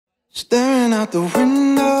Staring out the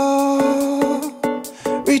window,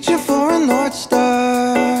 reaching for a North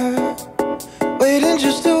Star, waiting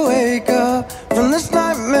just to wake up from this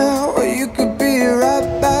nightmare where you could be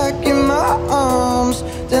right back in my arms,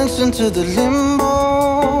 dancing to the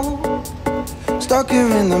limbo, stuck here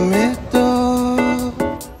in the middle.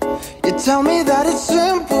 You tell me that it's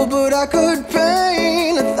simple, but I could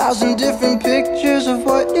paint 1,000 different pictures of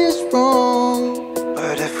what is wrong.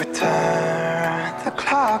 But if we turn the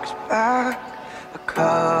clocks back a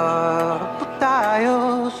couple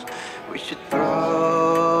dials, we should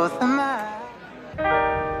throw them out.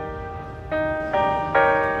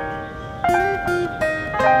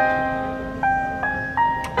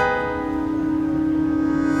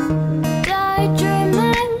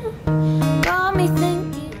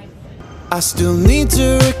 I still need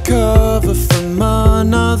to recover from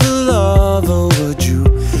another lover. Would you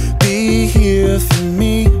be here for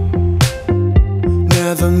me?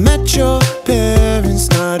 Never met your parents,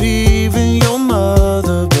 not even your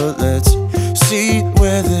mother, but let's see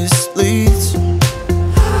where this leads.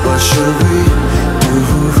 What should we do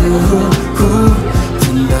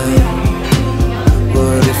tonight?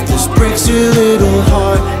 What if this breaks your little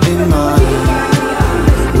heart in mine?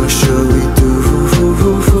 What should we do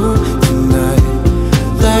tonight?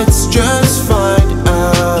 Let's just find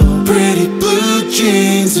out. Pretty blue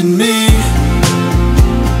jeans and me,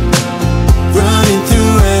 running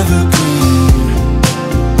through evergreen.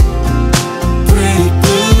 Pretty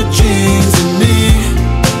blue jeans and me,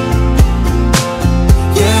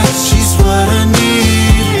 yeah, she's what I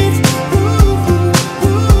need.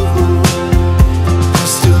 I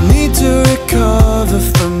still need to recover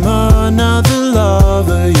from another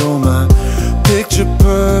lover. You're my picture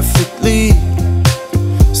perfectly.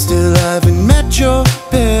 Still haven't met your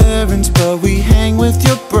parents, but we hang with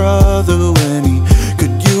your brother when he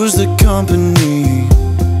could use the company.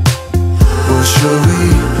 What shall we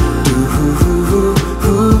do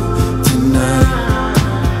tonight?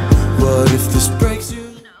 What if this breaks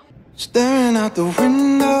you? Staring out the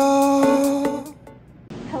window.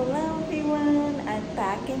 Hello everyone, I'm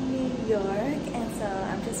back in New York, and so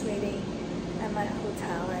I'm just waiting at my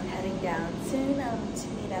hotel and heading down soon to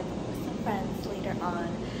meet up with some friends later on.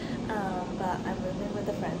 But I'm moving with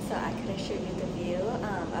a friend, so I couldn't show you the view.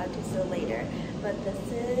 I'll do so later. But this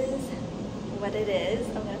is what it is.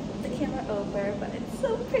 I'm gonna flip the camera over, but it's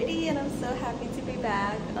so pretty, and I'm so happy to be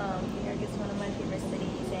back. New York is one of my favorite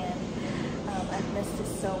cities, and I've missed it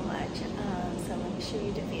so much. So let me show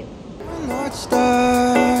you the view. North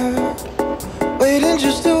Star, waiting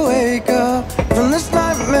just to wake up from this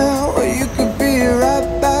nightmare where you could be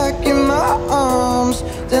right back in my arms,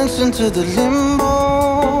 dancing to the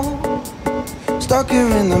limbo, stuck here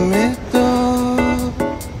in the middle.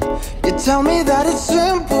 You tell me that it's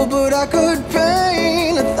simple, but I could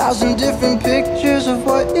paint 1,000 different pictures of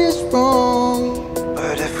what is wrong.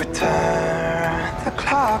 But if we turn the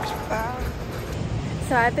clocks back.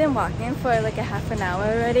 So I've been walking for like a half an hour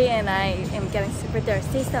already, and I am getting super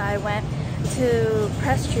thirsty, so I went to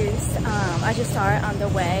Press Juice. I just saw it on the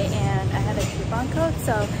way, and I had a coupon code,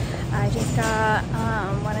 so I just got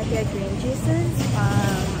one of their green juices,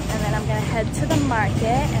 and then I'm gonna head to the market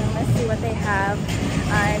and let's see what they have.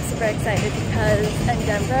 I'm super excited because in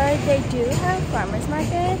Denver they do have farmers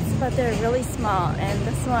markets, but they're really small, and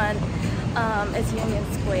this one is Union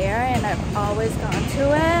Square, and I've always gone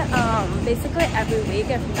to it basically every week,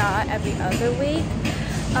 if not every other week,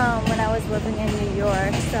 when I was living in New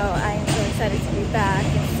York. So I am so excited to be back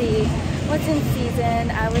and see what's in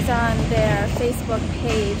season. I was on their Facebook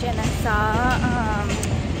page and I saw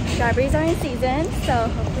strawberries are in season, so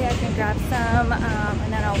hopefully I can grab some,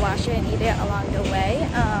 and then I'll wash it and eat it along the way.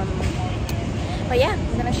 But yeah,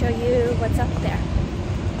 I'm gonna show you what's up there.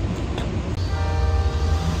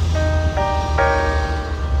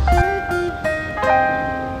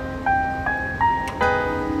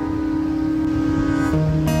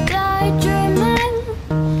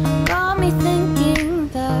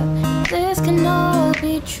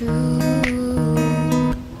 True.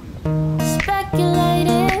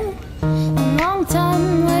 Speculating, a long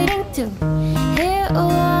time waiting to hear a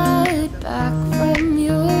word back from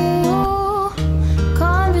you.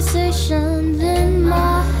 Conversations in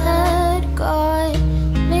my head got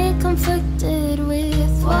me conflicted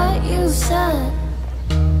with what you said.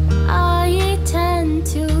 I tend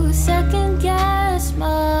to second guess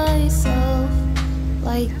myself,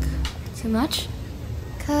 like too much.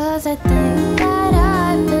 'Cause I think that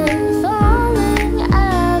I've been falling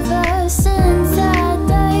ever since that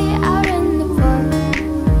day out in the park.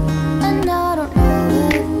 And I don't know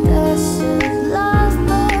if this is love,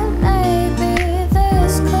 but maybe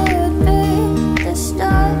this could be the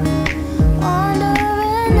start.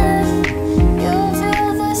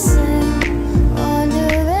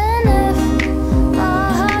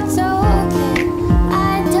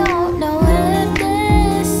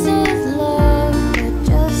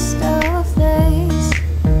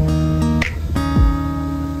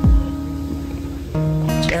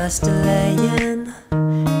 just delaying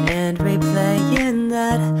and replaying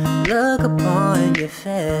that look upon your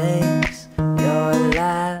face. Your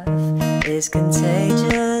laugh is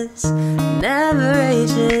contagious, never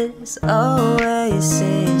ages, always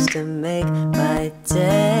seems to make my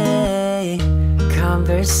day.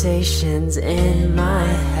 Conversations in my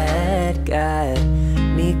head got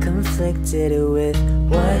me conflicted with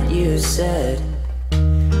what you said.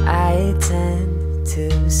 I tend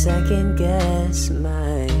to second guess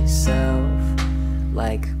myself,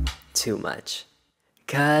 like too much.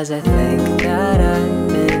 'Cause I think that I've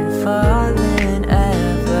been falling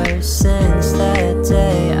ever since that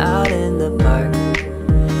day out in the park.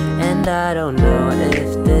 And I don't know if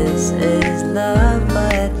this is love,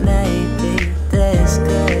 but maybe this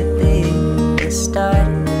could be the start.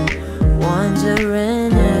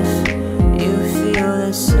 Wondering if you feel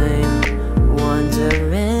the same.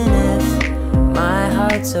 Wondering if my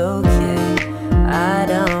heart's okay. I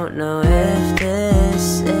don't know if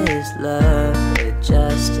this is love or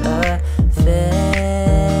just a phase.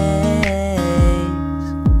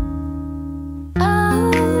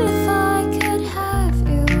 Oh, if I could have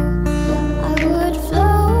you, I would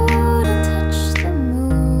float and touch the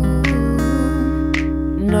moon.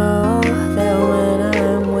 Know that when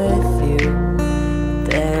I'm with you,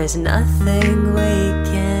 there's nothing we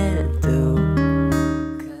can't do.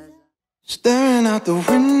 Staring out the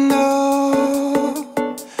window,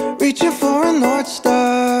 reaching for a North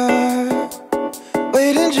Star,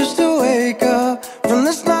 waiting just to wake up from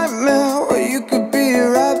this nightmare where you could be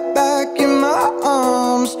right back in my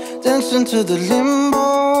arms, dancing to the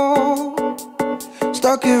limbo,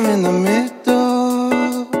 stuck here in the middle.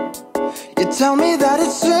 You tell me that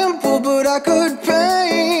it's simple, but I could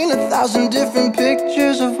paint 1,000 different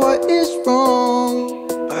pictures of what is wrong.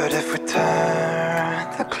 But if we turn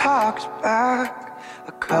the clocks back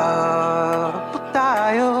a couple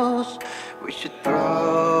dials, we should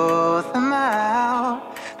throw them out,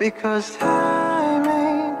 because time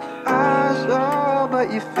ain't ours, oh, but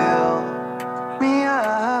you fill me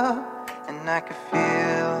up, and I can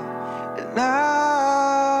feel it now.